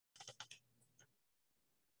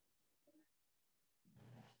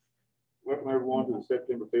Welcome everyone to the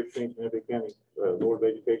September 15th Menifee County Board of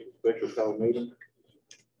Education special call meeting.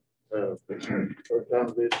 First time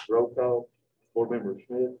of this roll call. Board Member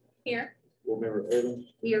Smith. Here. Board Member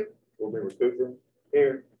Evans. Here. Board Member Cooper.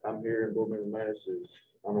 Here. I'm here, and Board Member Mass is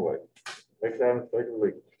on the way. Next item is pledge of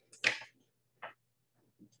allegiance.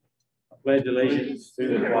 Pledge allegiance to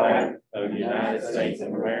the flag of the United States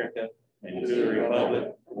of America and to the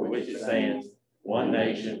republic for which it stands, one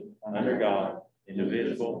nation, under God,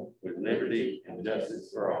 indivisible, with liberty and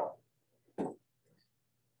justice for all.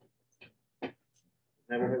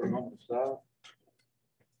 Never have a moment of silence.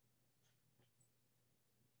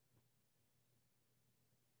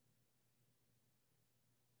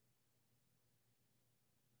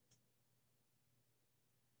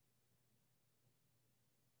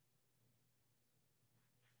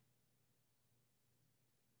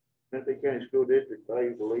 Menifee County School District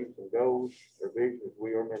values, beliefs, and goals or visions.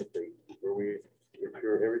 We are Menifee, where we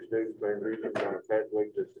ensure every student finds reasons on a pathway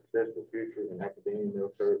to a successful future in academia,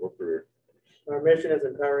 military, or career. Our mission is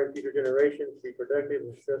empowering future generations to be productive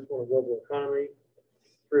and successful in the global economy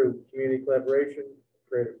through community collaboration,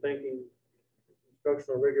 creative thinking,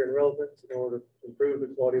 instructional rigor and relevance in order to improve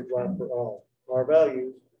the quality of life for all. Our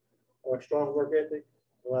values are strong work ethic,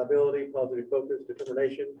 reliability, positive focus,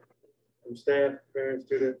 determination from staff, parents,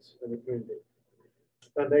 students, and the community.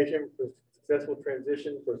 Foundation for successful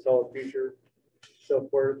transition for a solid future,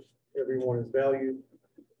 self-worth, everyone is valued,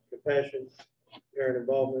 compassion, parent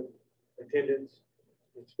involvement, attendance,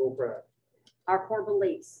 and school pride. Our core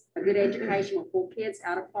beliefs: a good education will pull kids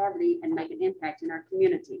out of poverty and make an impact in our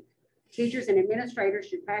community. Teachers and administrators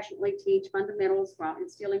should passionately teach fundamentals while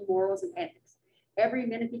instilling morals and ethics. Every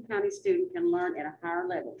Menifee County student can learn at a higher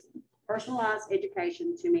level. Personalized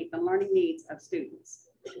education to meet the learning needs of students.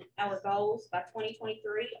 Our goals: by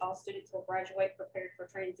 2023, all students will graduate prepared for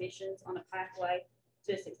transitions on a pathway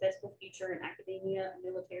to a successful future in academia,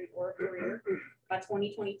 military, or a career. By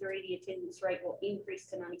 2023, the attendance rate will increase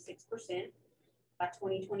to 96%. By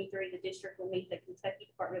 2023, the district will meet the Kentucky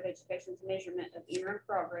Department of Education's measurement of interim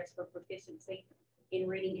progress for proficiency in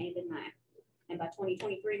reading and in math. And by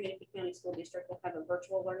 2023, Menifee County School District will have a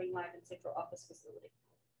virtual learning lab and central office facility.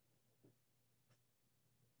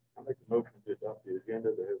 I make a motion to adopt the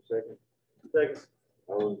agenda. To have a second. Second.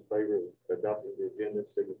 All those in favor of adopting the agenda,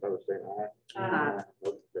 signify by saying aye. Aye.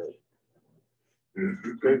 Motion carries.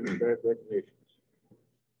 Student staff recognitions.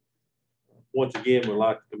 Once again, we'd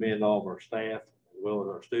like to commend all of our staff as well as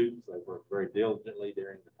our students. They worked very diligently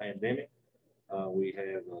during the pandemic. We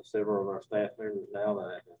have several of our staff members now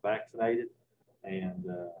that have been vaccinated, and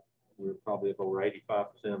we're probably up over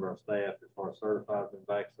 85% of our staff as far as certified have been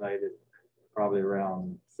vaccinated. Probably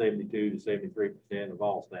around 72 to 73% of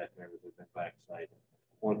all staff members have been vaccinated.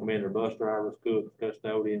 I want to commend our bus drivers, cooks,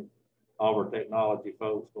 custodians, all of our technology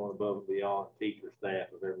folks going above and beyond, teachers,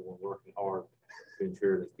 staff, of everyone working hard to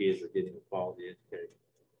ensure that kids are getting a quality education.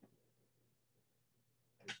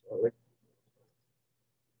 If you look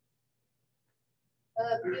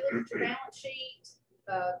at your balance sheet,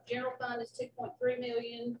 general fund is 2.3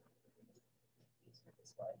 million.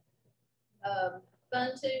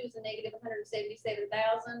 Fund 2 is a negative 177,000.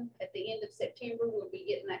 At the end of September, we'll be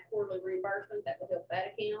getting that quarterly reimbursement that will help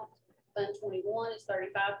that account. Fund 21 is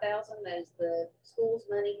 35,000. That is the school's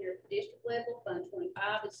money here at the district level. Fund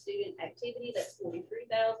 25 is student activity. That's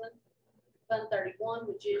 43,000. Fund 31,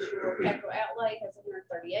 which is your capital outlay, has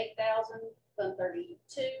 138,000. Fund 32,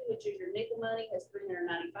 which is your nickel money, has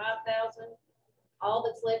 395,000. All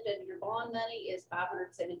that's left of your bond money is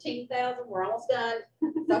 517,000. We're almost done.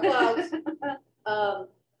 So close.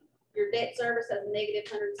 Your debt service has a negative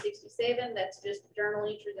 167. That's just a journal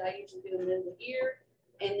entry that I usually do in the middle of the year.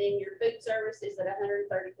 And then your food service is at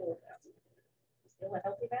 134,000. Still a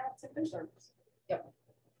healthy balance in food service. Yep.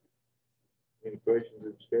 Any questions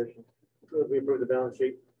or discussion? Could we approve the balance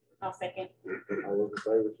sheet? I'll second. All those in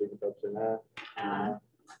favor, signify by saying aye. Aye.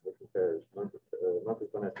 Motion carries. Monthly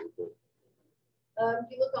financial report. If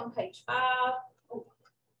you look on page 5. Oh.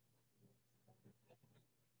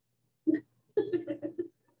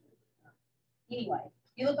 Anyway,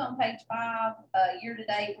 you look on page 5, year to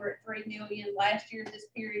date, we're at 3 million. Last year, this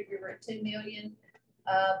period, we were at 2 million.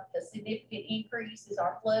 A significant increase is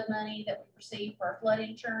our flood money that we received for our flood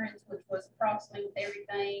insurance, which was approximately with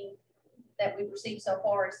everything that we've received so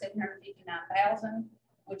far is 759,000,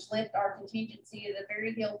 which left our contingency at a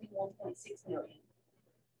very healthy 1.6 million.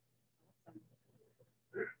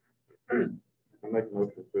 I make a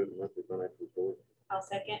motion to approve the monthly financial report. I'll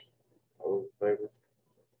second. All those in favor?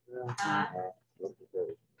 Aye. Motion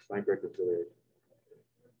carries. Bank reconciliation.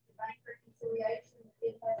 Bank reconciliation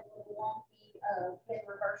did have a little wonky pay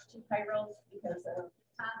reverse to payrolls because of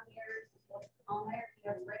time years.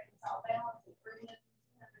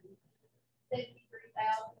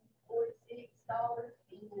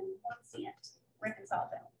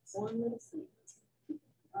 one little cent.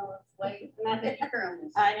 Oh, it's way, not that you're on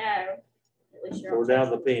this. I know. At least you're We're on down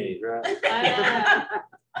the social. pennies, right? I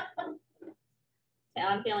know. And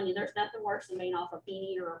I'm telling you, there's nothing worse than being off a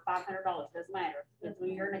penny or $500. Doesn't matter. Because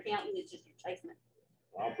when you're an accountant, it's just you're chasing it.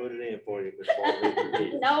 I'll put it in for you, Ms.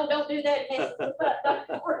 Martin. No, don't do that.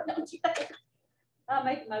 Don't you dare. I'll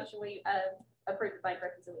make a motion. We approve the bank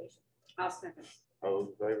reconciliation. I'll second. All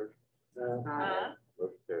those in favor?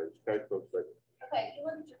 Motion carries. Cash flow statement. Okay, you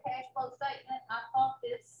look at your cash flow statement, I caught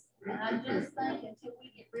this, and I just think until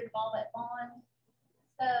we get rid of all that bond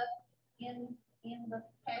stuff in the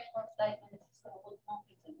cash flow statement, it's just gonna look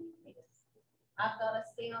funky to me. I've got us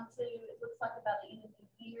down to, it looks like about the end of the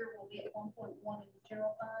year, we'll be at 1.1 in the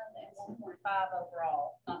general fund and 1.5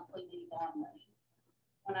 overall, not including any bond money.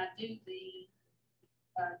 When I do the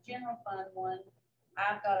general fund one,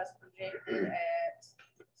 I've got us projected at,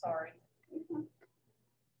 sorry,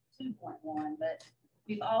 2.1, but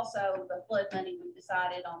we've also, the flood money, we've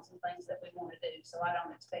decided on some things that we want to do, so I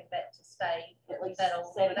don't expect that to stay. At least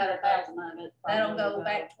That'll $700,000 of it. That'll probably go will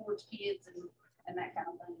back towards kids and that kind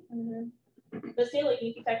of thing. But still, if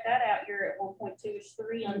you take that out, you're at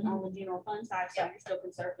 1.23 on the general fund side, so you're still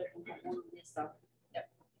conservative on this, so. Yep.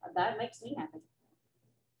 That makes me happy.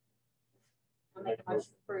 I'll make a motion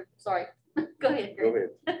to approve, sorry, go ahead. Go Greg.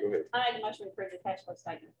 ahead, go ahead. I make a motion to approve the cash flow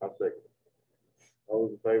statement. I'll second. All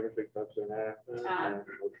those in favor, signify by saying aye. Aye.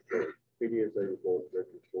 Motion carries. PDSA report,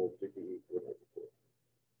 director's report, CTE, report.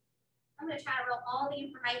 I'm gonna try to roll all the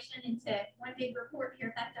information into one big report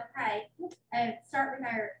here, if that's okay. Start with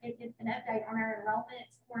it's an update on our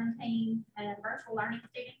enrollments, quarantine, and virtual learning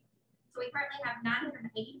students. So we currently have 984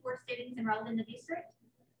 students enrolled in the district,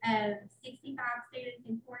 65 students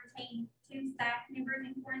in quarantine, 2 staff members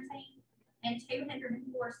in quarantine, and 204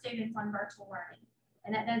 students on virtual learning.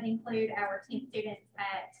 And that does include our 10 students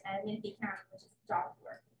at Menifee County, which is job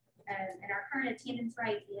work. And our current attendance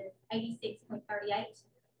rate is 86.38.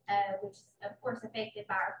 Which is of course affected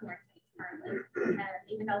by our quarantine currently.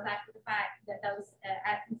 Even though after the fact that those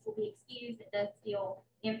absences will be excused, it does still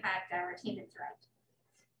impact our attendance rate.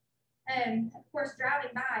 Of course,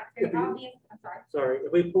 driving by, it's very obvious. I'm sorry. Sorry,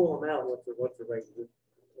 if we pull them out, what's the rate?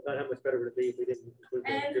 About how much better would it be if we didn't include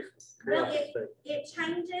them? Well, it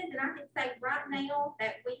changes, and I can say right now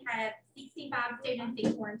that we have 65 students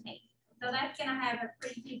in quarantine. So that's going to have a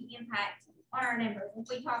pretty huge impact on our numbers. If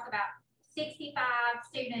we talk about 65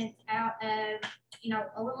 students out of,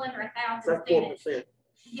 a little under 1,000 students. 4%.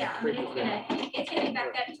 Yeah, I mean, it's gonna be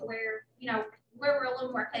back up to where, where we're a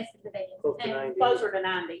little more accustomed to being. Close to 90. Closer to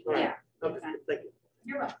 90. All right. Yeah. Okay, thank you.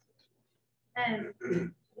 You're welcome.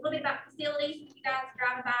 A little bit about facilities. You guys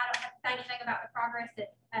driving by, I don't have to say anything about the progress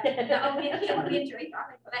that the OMG elementary.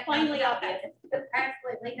 Plainly obvious.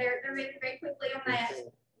 Absolutely, they're moving very quickly on that.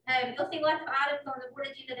 You'll see lots of items on the board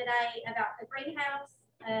agenda today about the greenhouse,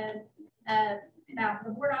 about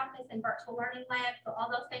the board office and virtual learning lab. So all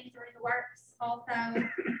those things are in the works also.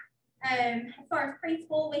 As far as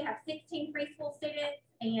preschool, we have 16 preschool students,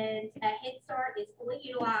 and Head Start is fully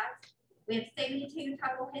utilized. We have 72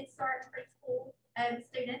 total Head Start and preschool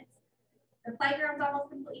students. The playground's almost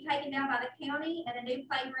completely taken down by the county, and a new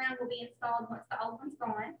playground will be installed once the old one's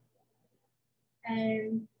gone.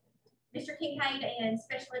 Mr. Kincaid and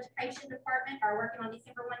Special Education Department are working on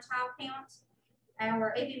December 1 child count.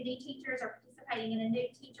 Our FMD teachers are participating in a new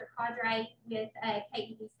teacher cadre with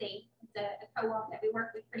KDBC. It's a co-op that we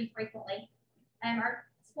work with pretty frequently. Our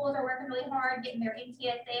schools are working really hard getting their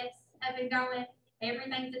MTSS up and going.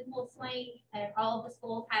 Everything's in full swing. All of the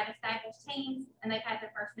schools have established teams, and they've had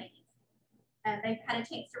their first meetings. They've had a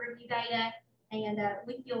chance to review data, and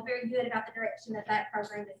we feel very good about the direction that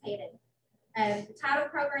program is headed. The title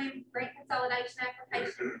program grant consolidation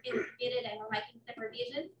application has been submitted, and we're making some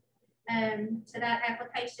revisions to that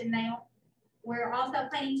application now. We're also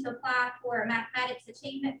planning to apply for a Mathematics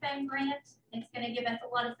Achievement Fund grant. It's going to give us a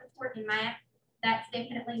lot of support in math. That's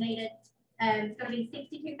definitely needed. It's going to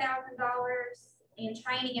be $62,000 in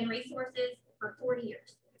training and resources for 4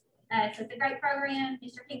 years. So it's a great program.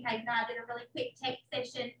 Mr. Kincaid and I did a really quick tech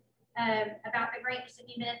session about the grant just a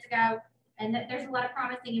few minutes ago, and there's a lot of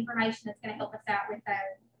promising information that's going to help us out with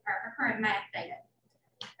our current math data.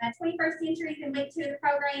 21st Century has been linked to the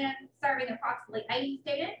program, serving approximately 80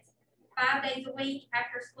 students 5 days a week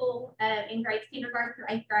after school in grades kindergarten through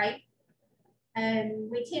 8th grade.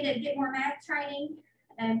 We attended Get More Math training,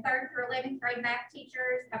 and 3rd through 11th grade math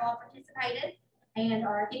teachers have all participated and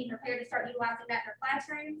are getting prepared to start utilizing that in their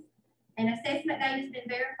classrooms. And assessment data has been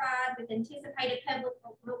verified with anticipated public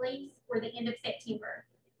release for the end of September.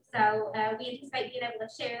 So we anticipate being able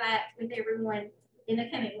to share that with everyone in the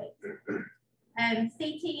coming weeks.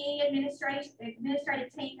 CTE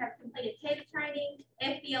administrative team have completed TED training.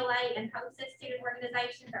 FBLA and HOSA student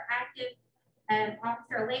organizations are active.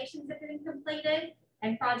 Officer elections have been completed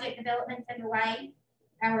and project development underway.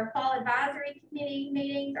 Our fall advisory committee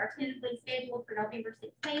meetings are tentatively scheduled for November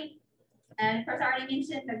 16th. Of course, I already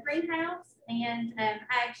mentioned the greenhouse and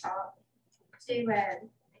ag shop to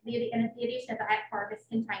the addition of the ag harvest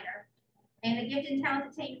container. And the gifted and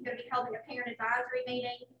talented team is going to be holding a parent advisory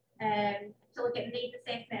meeting to look at needs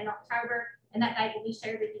assessment in October, and that date will be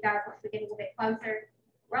shared with you guys once we get a little bit closer.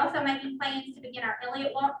 We're also making plans to begin our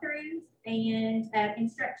Elliott walkthroughs and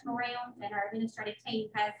instructional rounds, and our administrative team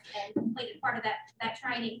has completed part of that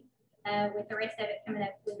training with the rest of it coming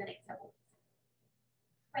up within the next couple of weeks.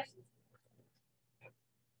 Questions?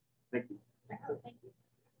 Thank you. Thank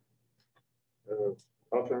you.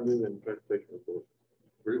 Alternative and transportation report.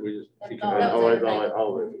 We just. That was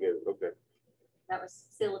All of it together, okay. That was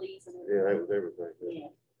facilities and. Yeah, that was everything. Yeah.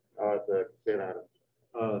 All right, 10 items.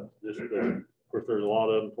 Of course, there's a lot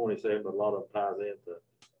of them, 27, but a lot of them ties into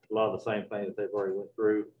a lot of the same things that they've already went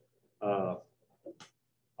through.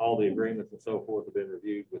 All the agreements and so forth have been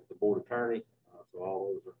reviewed with the board attorney. So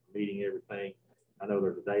all those are meeting everything. I know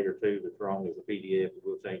there's a date or two that's wrong as a PDF.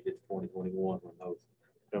 We'll change it to 2021 when those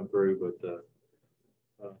come through.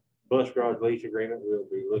 But bus garage lease agreement, we'll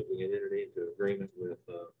be looking at entering into agreement with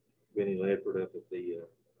Benny Ledford up at the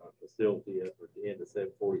facility up at the end of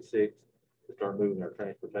 746 to start moving our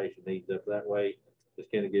transportation needs up that way.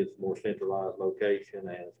 Just kind of gives more centralized location,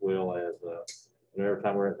 as well as every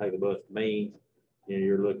time we're going to take a bus to Means,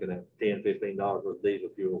 you're looking at $10, $15 worth of diesel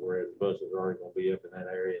fuel, whereas the buses are already going to be up in that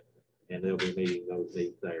area, and they'll be meeting those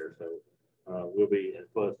needs there. So we'll be, and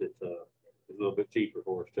plus it's a little bit cheaper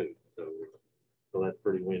for us too. So that's a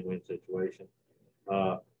pretty win-win situation.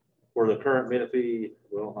 For the current Menifee,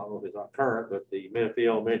 well, I don't know if it's not current, but the Menifee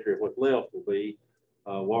Elementary, what's left will be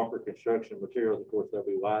Walker Construction Materials. Of course, they'll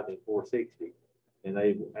be widening 460, and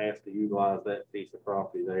they've asked to utilize that piece of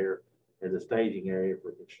property there as a staging area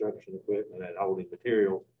for construction equipment and holding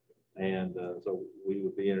materials. And so we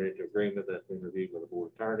would be entering into agreement that's been reviewed by the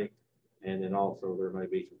board attorney. And then also there may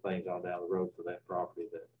be some things on down the road for that property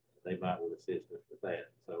that they might would assist us with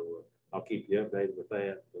that. So I'll keep you updated with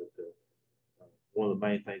that. But one of the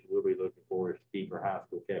main things we'll be looking for is to keep our high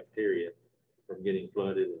school cafeteria from getting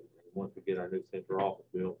flooded. And once we get our new central office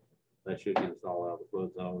built, that should get us all out of the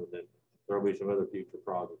flood zone. And then there'll be some other future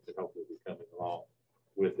projects that hopefully will be coming along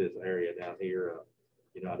with this area down here.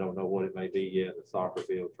 I don't know what it may be yet, the soccer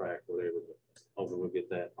field, track, whatever, but hopefully we'll get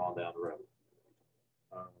that on down the road.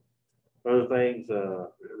 Other things,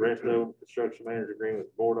 rest of them, construction manager agreement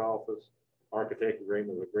with board office, architect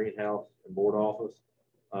agreement with greenhouse and board office.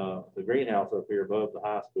 The greenhouse up here above the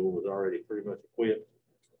high school was already pretty much equipped.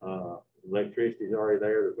 Electricity is already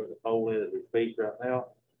there. They're putting a pole in as we speak right now.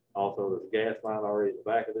 Also, there's a gas line already at the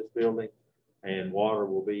back of this building, and water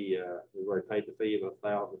will be, we've already paid the fee of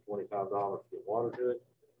 $1,025 to get water to it.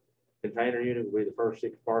 Container unit will be the first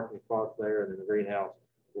 6 parking spots there, and then the greenhouse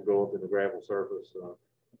will go up in the gravel surface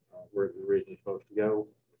where it was originally supposed to go.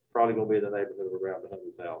 Probably going to be in the neighborhood of around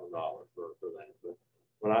 $100,000 for that. But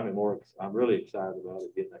what I'm really excited about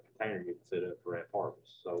is getting that container unit set up for that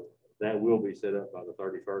harvest. So that will be set up by the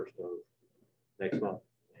 31st of next month.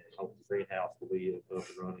 And hope the greenhouse will be up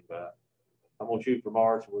and running by, I'm going to shoot for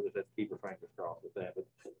March, and we'll just have to keep our fingers crossed with that. But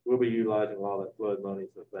we'll be utilizing a lot of that flood money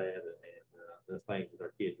for that and the things that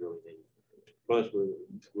our kids really need. Plus,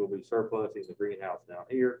 we'll be surplusing the greenhouse down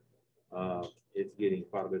here. It's getting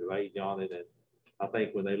quite a bit of age on it. And I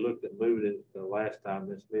think when they looked at moving it the last time,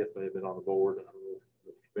 Ms. Smith may have been on the board. I don't know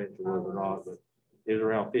if Spencer was or not, but it was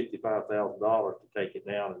around $55,000 to take it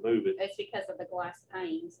down and move it. It's because of the glass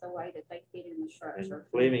panes, the way that they fit in the structure. And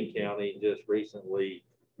Fleming County just recently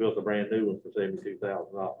built a brand new one for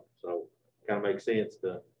 $72,000. So kind of makes sense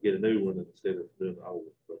to get a new one instead of doing the old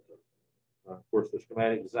one. But of course, the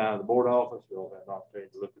schematic design of the board office, we'll have an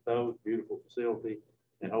opportunity to look at those. Beautiful facility,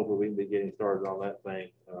 and hopefully we can be getting started on that thing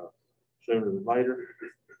sooner than later.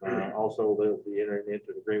 Also, they'll be entering into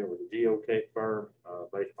an agreement with the geotech firm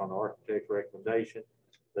based upon the architect's recommendation.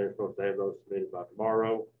 They're supposed to have those submitted by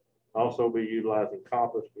tomorrow. Also be utilizing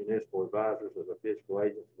Compass Municipal Advisors as a fiscal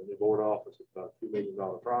agent for the new board office. It's about a $2 million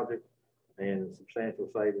project and substantial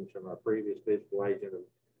savings from our previous fiscal agent of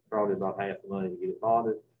probably about half the money to get it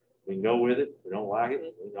bonded. We can go with it. If we don't like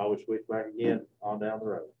it, we can always switch back again on down the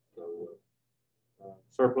road. So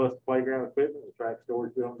surplus playground equipment, the track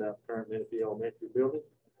storage building down the current Menifee Elementary building.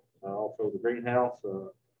 Also the greenhouse.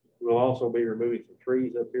 We'll also be removing some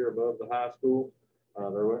trees up here above the high school.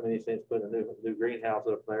 There wasn't any sense putting a new greenhouse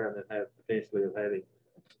up there and then have potentially of having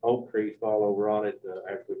oak trees fall over on it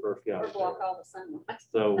after we first got Or it. block all the sunlight.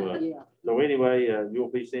 So, Yeah. so anyway, you'll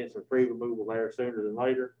be seeing some tree removal there sooner than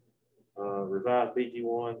later. Revised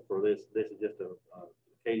BG1 for this is just a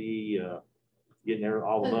KDE, getting there,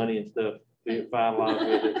 all the money and stuff, finalized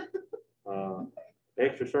with it.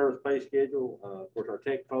 Extra service pay schedule, of course, our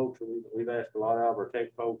tech folks, we've asked a lot out of our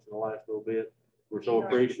tech folks in the last little bit. We're so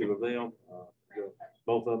appreciative of them,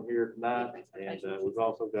 both of them here tonight, and we've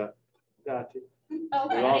also got you.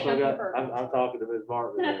 Okay, We've I also didn't know got, you were- I'm talking to Ms.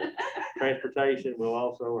 Martin. Transportation will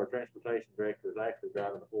also, our transportation director is actually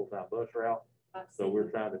driving a full-time bus route. So we're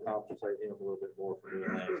trying to compensate him a little bit more for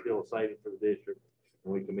doing that. Still a saving for the district,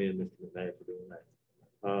 and we commend Mr. McNabb for doing that.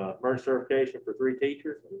 Emergency certification for 3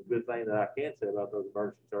 teachers. And the good thing that I can say about those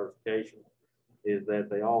emergency certifications is that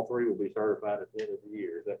they all 3 will be certified at the end of the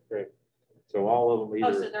year. Is that correct? So all of them Oh,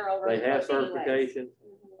 either so they're already they have close anyways. certification.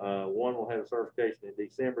 One will have a certification in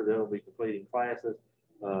December. They'll be completing classes,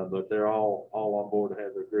 but they're all on board to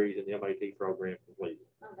have their degrees in the MAT program completed.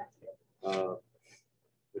 Oh, that's good.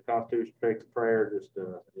 The Constitution Protects Prayer, just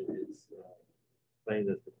it's a thing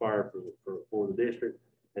that's required for the district,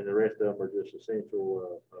 and the rest of them are just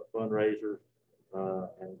essential fundraisers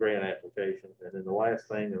and grant applications. And then the last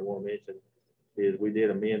thing that I want to mention is we did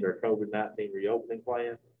amend our COVID-19 reopening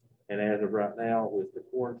plan, and as of right now, with the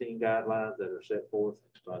quarantine guidelines that are set forth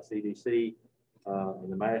by CDC and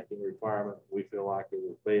the masking requirement, we feel like it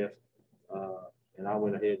was best. And I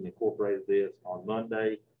went ahead and incorporated this on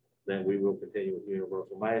Monday. Then we will continue with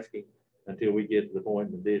universal masking until we get to the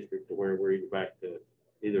point in the district to where we're either back to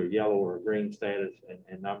either yellow or green status.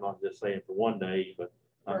 And I'm not just saying for one day, but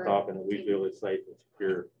I'm talking that we feel it's safe and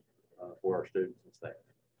secure for our students and staff.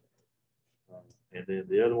 And then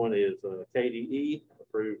the other one is KDE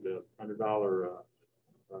approved a $100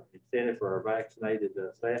 incentive for our vaccinated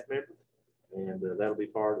staff members. And that'll be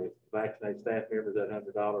part of vaccinated staff members. That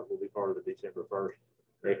 $100 will be part of the December 1st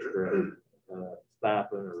extra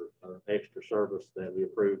stipend or extra service that we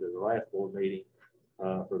approved at the last board meeting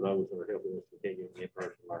for those that are helping us continue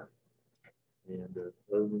in-person learning. And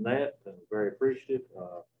other than that, I'm very appreciative.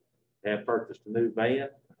 Have purchased a new van.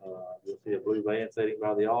 You'll see a blue van sitting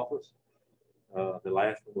by the office. The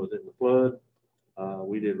last one was in the flood.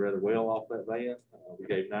 We did rather well off that van. We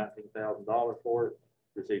gave $19,000 for it,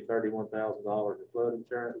 received $31,000 in flood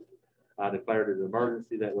insurance. I declared it an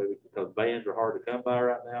emergency that way because vans are hard to come by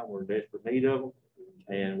right now. We're in desperate need of them.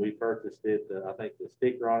 And we purchased it, I think the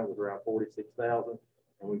sticker on it was around $46,000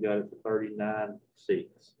 and we got it for $39,600.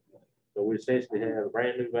 So we essentially have a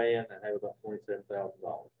brand new van and have about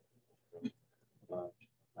 $27,000.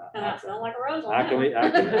 Sound like a rose. I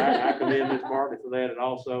commend Ms. Martin for that. And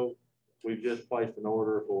also we've just placed an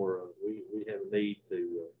order for, we have a need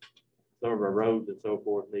to, some of our roads and so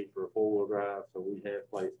forth need for a 4-wheel drive. So we have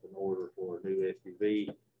placed an order for a new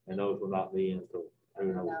SUV and those will not be in until who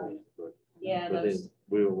knows when. But then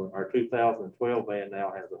our 2012 van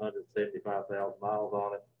now has 175,000 miles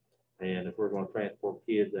on it. And if we're going to transport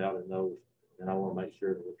kids out in those, then I want to make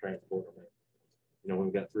sure that we're transporting them. You know,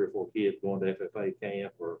 we've got 3 or 4 kids going to FFA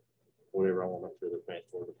camp or whatever. I want to make sure they're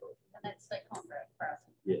transported. And that's state contract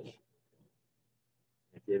pricing. Yes.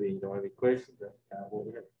 If you don't have any questions, that's kind of what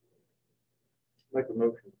we have. Make a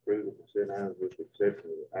motion to approve the consent items with the exception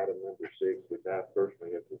of item number 6, which I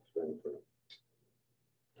personally have to abstain from.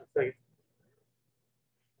 Second.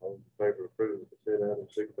 All in favor of approving the consent item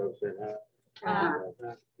 6 by saying aye.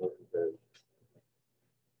 Motion carries.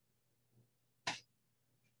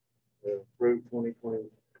 Approved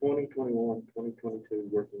 2021, 2022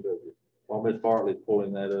 working budget. While Ms. Bartley's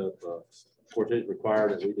pulling that up, of course, it's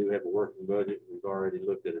required that we do have a working budget. We've already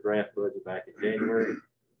looked at a draft budget back in January.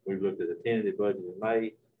 We've looked at a tentative budget in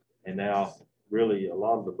May. And now really a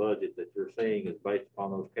lot of the budget that you're seeing is based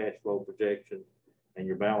upon those cash flow projections and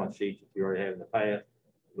your balance sheets that you already have in the past.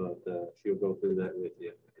 But she'll go through that with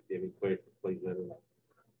you. If you have any questions, please let her know.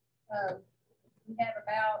 We have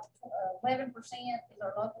about 11% is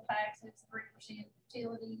our local taxes, 3%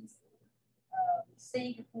 utilities.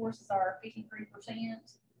 SEG, of course, is our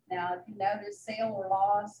 53%. Now, if you notice sale or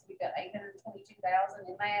loss, we've got 822,000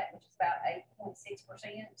 in that, which is about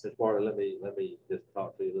 8.6%. Ms. Bartley, let me just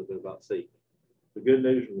talk to you a little bit about SEG. The good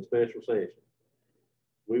news from the special session,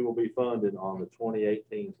 we will be funded on the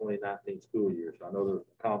 2018-2019 school year. So I know there was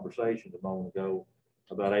a conversation a moment ago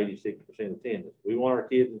about 86% attendance. We want our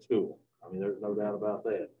kids in school. I mean, there's no doubt about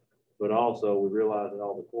that. But also we realize that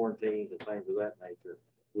all the quarantines and things of that nature,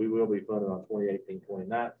 we will be funded on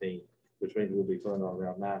 2018-2019, which means we'll be funded on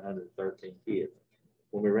around 913 kids.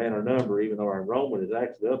 When we ran our number, even though our enrollment is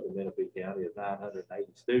actually up in Menifee County at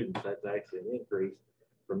 980 students, that's actually an increase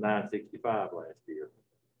from 965 last year.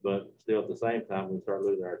 But still, at the same time, we start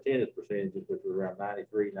losing our attendance percentages, which were around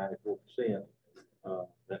 93, 94%.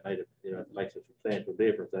 That made it, it makes a substantial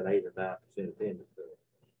difference, that 8 or 9% attendance.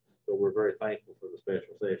 So we're very thankful for the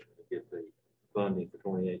special session to get the funding for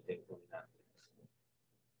 2018, 2019.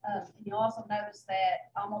 And you'll also notice that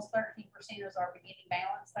almost 13% is our beginning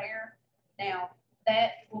balance there. Now,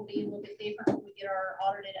 that will be a little bit different when we get our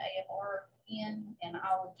audited AFR in, and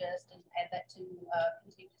I'll adjust and add that to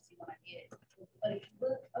contingency when I get it. But if you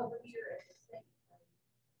look over here at this thing,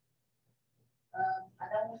 I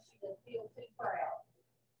don't want you to feel too proud.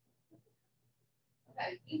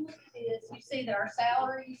 Okay, you look at this, you see that our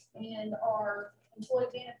salaries and our employee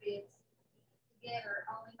benefits together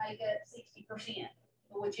only make up 60%.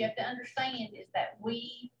 But what you have to understand is that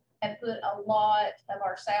we have put a lot of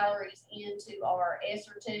our salaries into our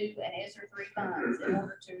ESSER 2 and ESSER 3 funds in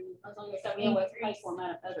order to we always pay for them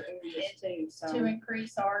out of other areas too. So to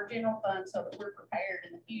increase our general fund so that we're prepared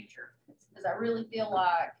in the future. Because I really feel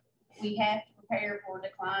like we have to prepare for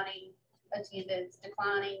declining attendance,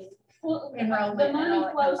 declining enrollment. the money and all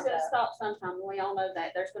that flow's kind gonna of stop sometime. We all know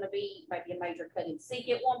that. There's gonna be maybe a major cut in SEEK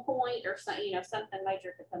at one point, or some, something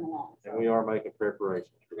major could come along. And we are making preparations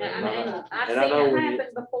for that. I've And I seen know it when you-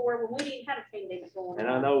 happen before when we didn't have a pandemic going on. And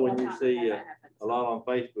I know when you Sometimes see that happens. a lot on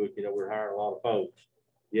Facebook, we're hiring a lot of folks.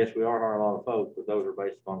 Yes, we are hiring a lot of folks, but those are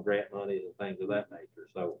based upon grant monies and things of that nature.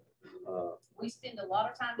 So, we spend a lot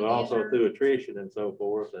of time but also together. through attrition and so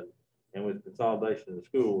forth, and with consolidation in the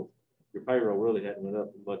schools, your payroll really hasn't went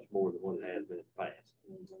up much more than what it has been in the past.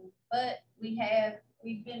 But we've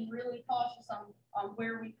been really cautious on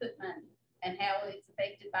where we put money and how it's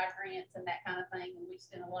affected by grants and that kind of thing. And we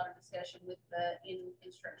spent a lot of discussion with the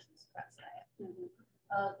instructions about that.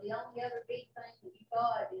 The only other big thing that we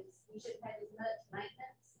thought is we shouldn't have as much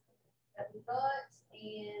maintenance that we thought,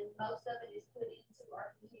 and most of it is put into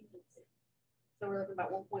our contingency. So we're looking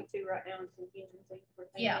about 1.2 right now in contingency.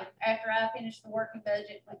 Yeah, after I finished the working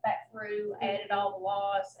budget, went back through, added all the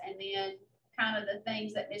loss, and then kind of the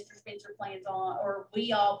things that Mr. Spencer plans on, or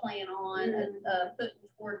we all plan on, putting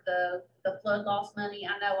toward the flood loss money.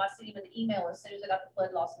 I know I sent him an email as soon as I got the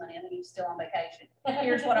flood loss money. I think he was still on vacation.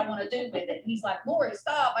 Here's what I want to do with it. He's like, Lori,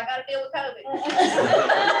 stop, I got to deal with COVID.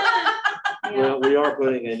 Well, we are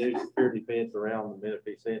putting a new security fence around the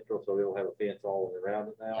Menifee Central, so we'll have a fence all the way around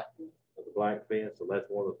it now. The black fence, so that's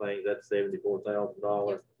one of the things. That's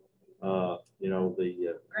 $74,000.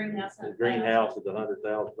 The greenhouse is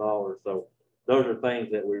 $100,000. So those are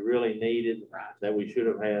things that we really needed, that we should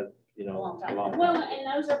have had, a long time. Well, and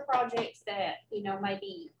those are projects that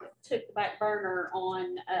maybe took the back burner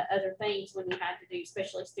on other things when you had to do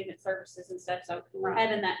especially student services and stuff. So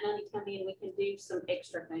having that money come in, we can do some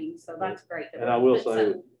extra things. So that's great. And I will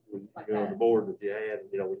say, on the board that you had,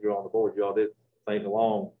 when you're on the board, y'all did think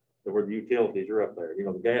along where the utilities are up there.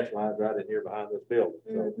 The gas line's right in here behind this building.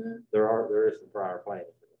 So there is some prior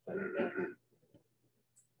planning.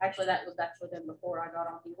 Actually, that was them before I got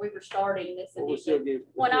on here. We were starting this Well, initiative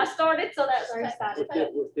when I started, so that's very exciting.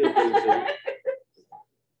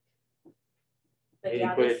 Any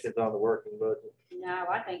questions on the working budget? No,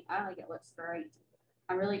 I think it looks great.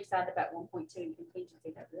 I'm really excited about 1.2 in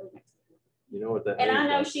contingency. That really makes sense. You know what that And means? I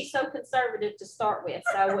know she's so conservative to start with.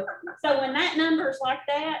 So when that number's like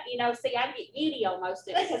that, see, I get giddy almost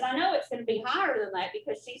because I know it's going to be higher than that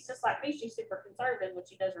because she's just like me. She's super conservative when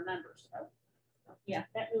she does her numbers. So yeah,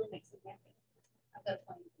 that really makes me happy. I've got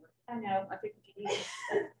plenty of work. I know. I think what you need.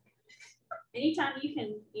 Anytime you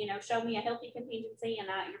can, show me a healthy contingency and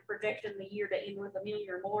you're projecting the year to end with $1 million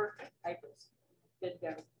or more, papers, good to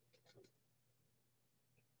go.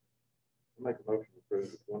 Make a motion to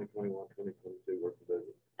approve the 2021-2022 working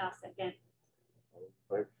budget. I'll second. All in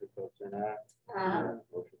favor, signify by saying aye.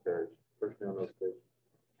 Motion carries. Personnel notification.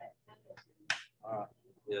 All right.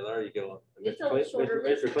 Yeah, there you go. It's a little shorter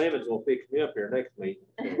list. Mr. Clemens will fix me up here next meeting.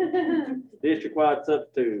 So. District-wide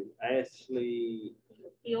substitute, Ashley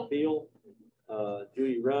Hill,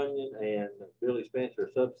 Judy Runyon, and Billy Spencer are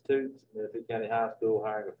substitutes. Menifee County High School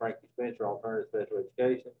hiring a Frankie Spencer, alternative special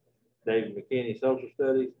education. David McKinney, social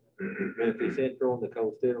studies. Menifee Central,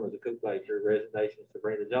 Nicole Stidham as a cook baker. Resignation,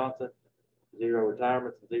 Sabrina Johnson. 0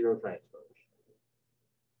 retirements and 0 transfers.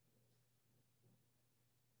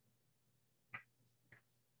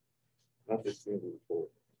 Not just the report.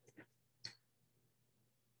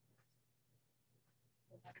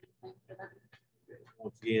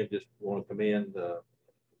 Once again, just want to commend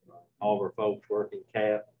all of our folks working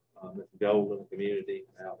CAP, Mr. Golden, community,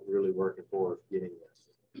 out really working for us, getting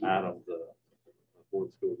items for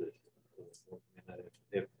the school district. So,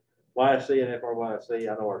 if YSC and FRYSC,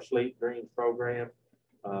 I know our Sleep Dreams program,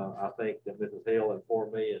 I think that Mrs. Hill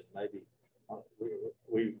informed me, and maybe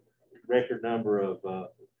we record number of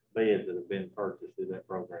beds that have been purchased through that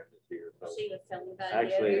program this year. So She was telling me that.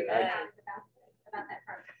 Actually, About that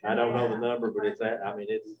part. I don't know the number, but it's I mean,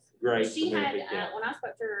 it's great. She for had, Menifee County. when I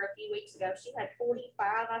spoke to her a few weeks ago, she had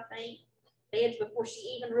 45, I think, beds before she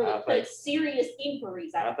even really I put think- serious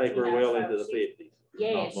inquiries I out. think we're you know, well so into the she- 50s.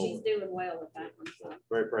 Yeah, not more. she's doing well with that one, so.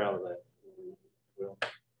 Very proud of that.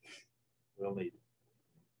 We'll need it.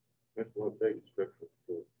 That's what they expect us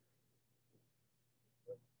to do.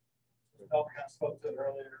 I spoke to it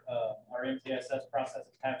earlier, our MTSS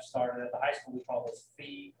processes have started at the high school. We call those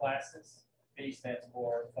FEE classes. FEE stands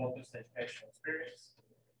for Focused Educational Experience.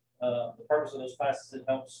 The purpose of those classes, it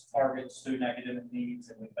helps target student academic needs,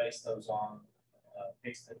 and we base those on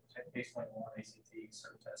case 21, ACT,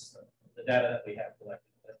 cert tests, the data that we have collected.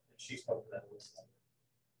 She spoke to that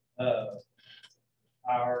a little.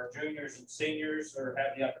 Our juniors and seniors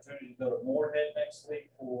have the opportunity to go to Moorhead next week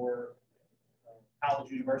for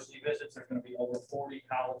college university visits. There's going to be over 40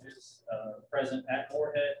 colleges present at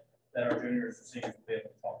Moorhead that our juniors and seniors will be able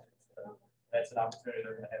to talk to. So that's an opportunity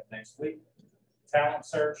they're going to have next week. Talent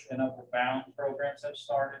Search and Upward Bound programs have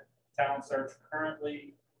started. Talent Search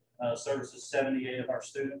currently services 78 of our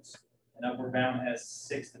students, and Upward Bound has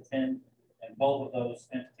 6 to 10. And both of those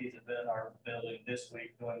entities have been in our building this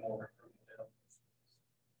week doing more recruitment.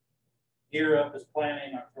 Gear Up is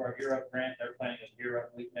planning for our Gear Up grant. They're planning a Gear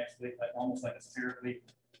Up week next week, like almost like a spirit week.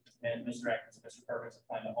 And Mr. Atkins and Mr. Perkins are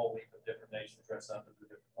planning a whole week of different days to dress up and do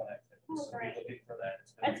different fun activities. Oh, So be looking for that.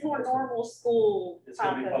 That's more normal school. It's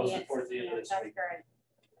going to be type of posted events. towards the end of Yeah, this that's week. great.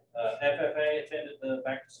 FFA attended the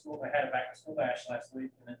back to school. They had a back to school bash last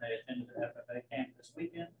week, and then they attended the FFA camp this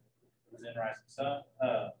weekend. It was in Rising Sun.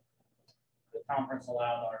 The conference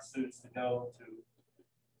allowed our students to go to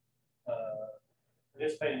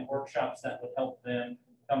participate in workshops that would help them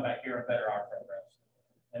come back here and better our programs.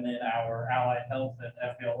 And then our allied health and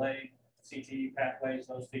FBLA, CTE pathways,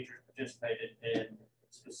 those teachers participated in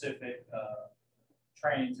specific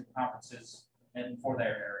trainings and conferences and for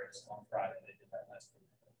their areas on Friday. They did that last week.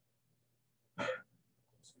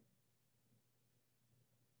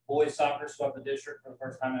 Boys soccer swept the district for the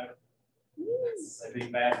first time ever. They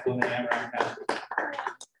beat Bath, Blooming, and Round County.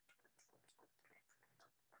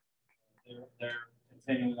 They're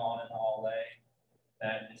continuing on in the All A.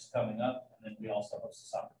 That is coming up, and then we also host a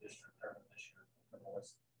soccer district tournament this year for the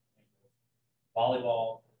boys.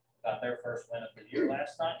 Volleyball got their first win of the year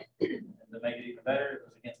last night, and to make it even better, it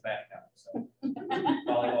was against Bath County. So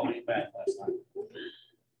volleyball beat Bath last night.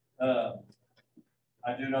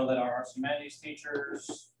 I do know that our arts and humanities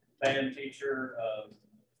teachers, band teacher,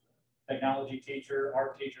 technology teacher,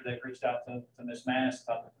 art teacher, they've reached out to Ms. Manis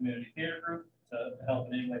about the community theater group to help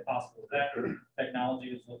in any way possible with that. Technology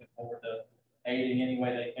is looking forward to aiding any way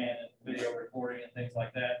they can in video recording and things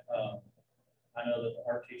like that. I know that the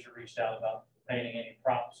art teacher reached out about painting any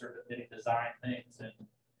props or any design things,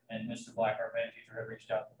 and Mr. Black, our band teacher, had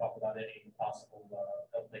reached out to talk about any possible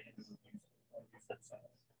help they can do with use.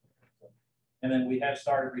 And then we have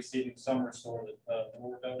started receiving some restore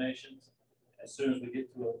more donations. As soon as we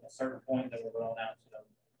get to a certain point, then we're going to announce,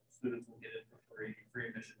 students will get it for free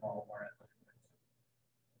admission to all of our athletics.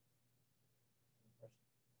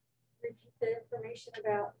 Repeat the information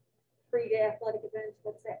about free athletic events.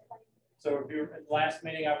 What's that plan? So if you at the last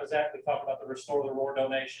meeting I was at, we talked about the Restore the Roar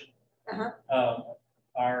donation.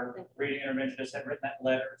 Our reading interventionists have written that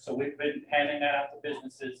letter. So we've been handing that out to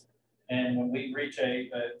businesses. And when we reach a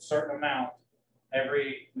certain amount,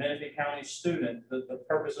 every Menifee County student, the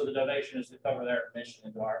purpose of the donation is to cover their admission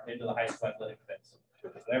into the high school athletic events. So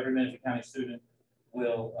every Menifee County student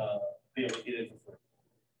will be able to get it for free.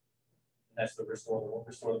 And that's the restore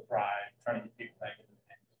the pride, trying to get people back into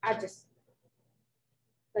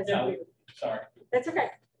the game. No, sorry. That's okay.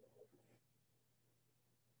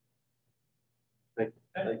 Thank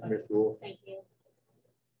you, Mr. Wolf. Thank you.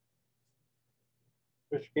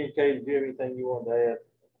 Mr. Kincaid, did you have anything you want to add?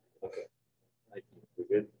 Okay. Thank you. We're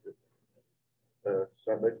good.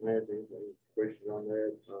 Southwest Menifee, any questions on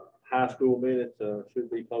that? High school minutes should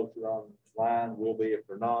be posted online, will be if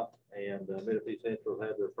they're not. And Menifee Central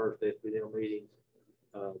had their first SBL meetings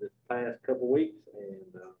this past couple weeks,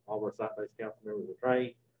 and all of our site-based council members are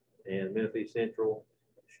trained. And Menifee Central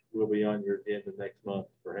will be on your agenda next month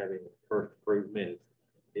for having first approved minutes.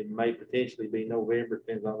 It may potentially be November,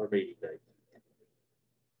 depends on their meeting dates.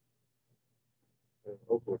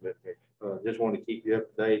 Hopefully that makes. Just want to keep you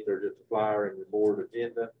up to date. There's just a flyer in the board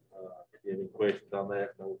agenda. If you have any questions on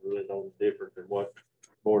that, really no different than what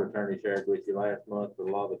board attorney shared with you last month. But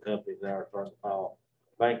a lot of the companies now are starting to file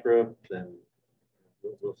bankrupt, and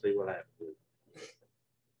we'll see what happens.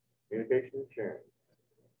 Communication and sharing.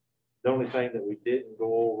 The only thing that we didn't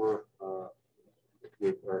go over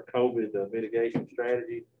with our COVID mitigation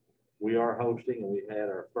strategy, we are hosting, and we had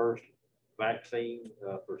our first vaccine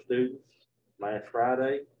for students last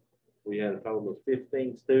Friday. We had a total of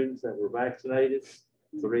 15 students that were vaccinated.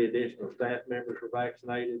 3 additional staff members were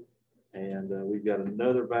vaccinated. And we've got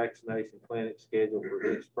another vaccination clinic scheduled for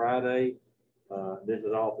this Friday. This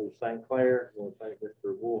is all through St. Clair. I want to thank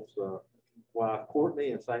Mr. Wolf's wife,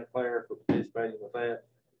 Courtney, and St. Clair for participating with that.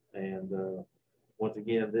 And once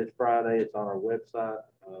again, this Friday, it's on our website.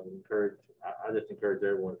 I just encourage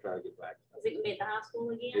everyone to try to get vaccinated. Is it gonna be at the high school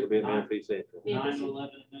again? It'll be at Menifee Central. 9 to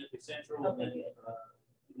 11 at Menifee Central, and Okay.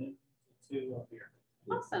 then 2 up here.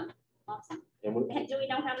 Awesome, awesome. And And do we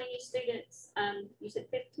know how many students, you said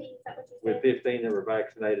 15, is that what you with said? 15 that were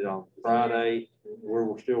vaccinated on Friday, Mhm.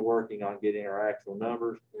 we're still working on getting our actual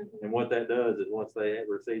numbers. Mhm. And what that does is once they have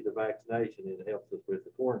received the vaccination, it helps us with the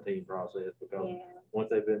quarantine process, because Yeah, once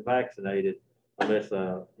they've been vaccinated, unless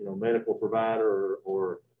medical provider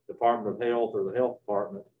or Department of Health or the health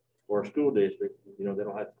department or a school district, they don't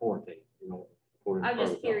have to quarantine, according to I'm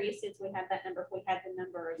just protocol. curious, since we have that number, if we had the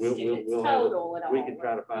number of We'll students have it. total at all. We can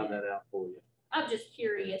try to find Yeah. that out for you. I'm just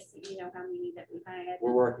curious, how many that we had.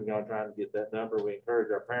 We're working on trying to get that number. We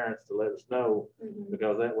encourage our parents to let us know, Mhm.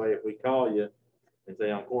 because that way, if we call you and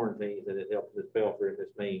say on quarantine, then it helps Ms. Belfer, and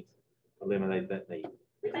this means eliminate that need.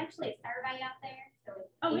 There's actually a survey out there, so.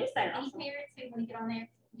 Oh, is there? Any parents who want to get on there,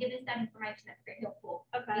 give us that information, that's very helpful.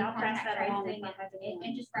 Okay, In I'll pass contact that along. tracing if I have And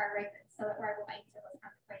anyone. just for our records, so that we're able to answer those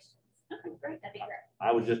kinds of questions. Okay, great. That'd be great.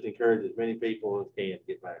 I would just encourage as many people as can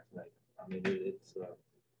get vaccinated. I mean,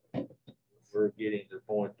 we're getting to the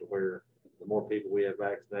point to where the more people we have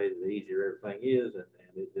vaccinated, the easier everything is, and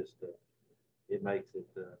it just, it makes it,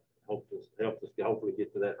 helps us hopefully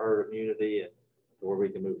get to that herd immunity and where we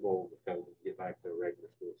can move forward with COVID, get back to a regular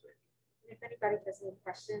school session. If anybody has any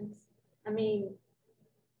questions, I'm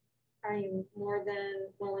more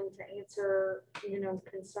than willing to answer,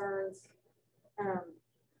 concerns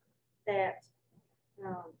that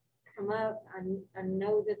come up. I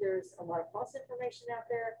know that there's a lot of false information out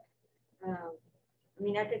there.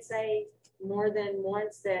 I could say more than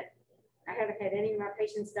once that I haven't had any of my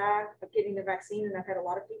patients die of getting the vaccine, and I've had a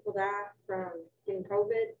lot of people die from getting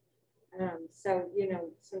COVID.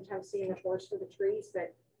 Sometimes seeing the forest for the trees,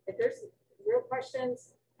 but if there's real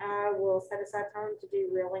questions, I will set aside time to do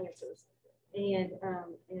real answers and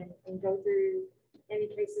go through any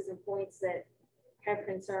cases and points that have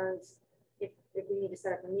concerns. If we need to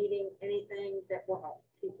set up a meeting, anything that will help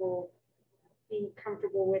people be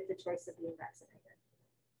comfortable with the choice of being vaccinated.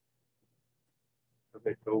 I've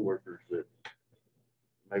had coworkers that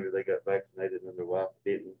maybe they got vaccinated and their wife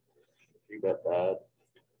didn't. She about died.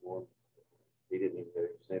 One, he didn't even have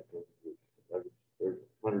symptoms. There's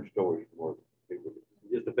 100 stories more people.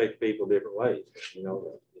 It just affects people different ways.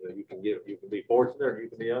 You can be fortunate or you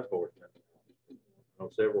can be unfortunate.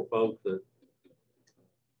 Several folks that,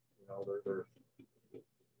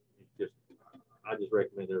 I just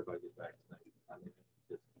recommend everybody get vaccinated. I mean,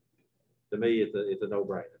 to me, it's a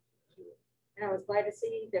no-brainer. And I was glad to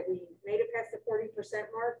see that we made it past the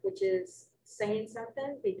 40% mark, which is saying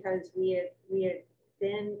something, because we had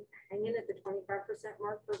been hanging at the 25%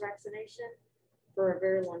 mark for vaccination for a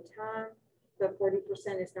very long time. But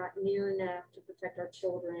 40% is not near enough to protect our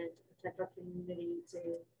children, to protect our community,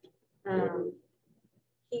 to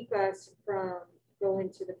keep us from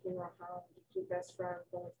going to the funeral home, to keep us from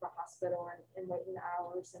going to the hospital and waiting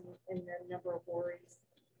hours and the number of worries.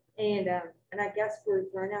 And I guess we've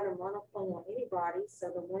run out of monoclonal antibodies.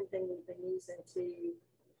 So the one thing we've been using to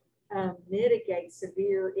mitigate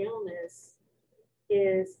severe illness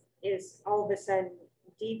is all of a sudden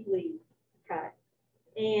deeply cut.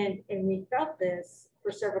 And we felt this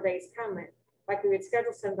for several days coming. Like we would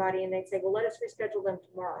schedule somebody and they'd say, well, let us reschedule them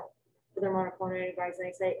tomorrow for their monoclonal antibodies. And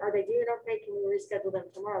they say, are they doing okay? Can we reschedule them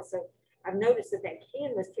tomorrow? So I've noticed that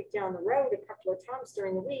can was kicked down the road a couple of times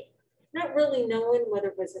during the week, not really knowing whether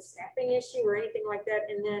it was a staffing issue or anything like that.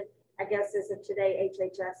 And then I guess as of today,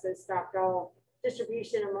 HHS has stopped all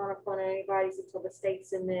distribution of monoclonal antibodies until the states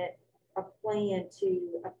submit a plan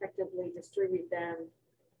to effectively distribute them.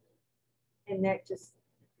 And that just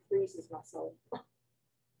freezes my soul. I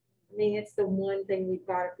mean, it's the one thing we've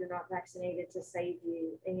got if you're not vaccinated to save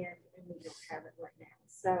you, and we don't have it right now.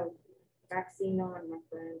 So vaccine on, my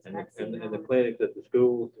friends. And the clinics at the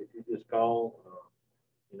schools, if you just call,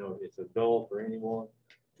 it's adult or anyone,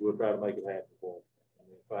 we'll try to make it happen for them.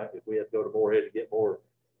 I mean, if we have to go to Moorhead to get more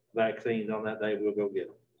vaccines on that day, we'll go get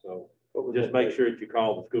them. So just make sure that you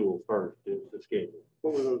call the schools first to schedule.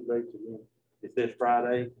 What were those dates again? It's this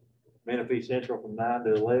Friday, Menifee Central from 9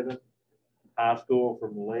 to 11, high school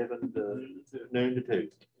from 11 to noon to 2.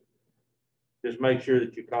 Just make sure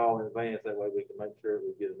that you call in advance, that way we can make sure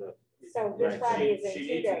we get enough. So this Friday is in She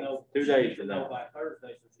 2 needs to days. know. 2 she days needs to from know now. by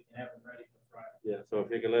Thursday, so she can have them ready for Friday. Yeah, so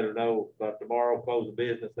if you can let her know about tomorrow, close the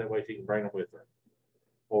business, that way she can bring them with her.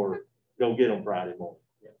 Or go get them Friday morning.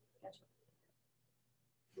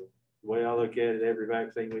 The way I look at it, every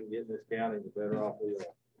vaccine we can get in this county, the better off we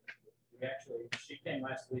are. We actually, she came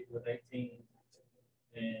last week with 18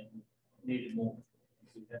 and needed more.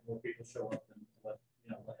 We had more people show up than what,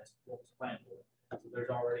 what was planned for. So there's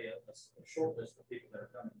already a short list of people that are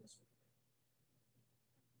coming this week.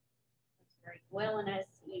 That's great. Well, and as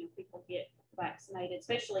people get vaccinated,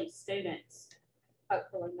 especially students,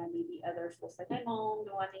 hopefully maybe the others will say, hey, Mom,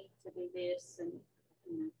 do I need to do this? And,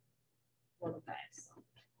 we'll be back. So.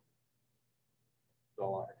 That's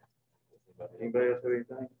all I have. Anybody else have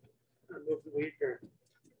anything? I move that we adjourn.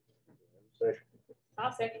 Session.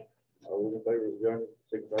 I'll second. All those in favor of adjournment,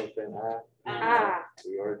 signify by saying aye. Ah.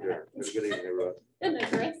 We are adjourned. Have a good evening, everybody. Goodness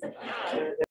gracious.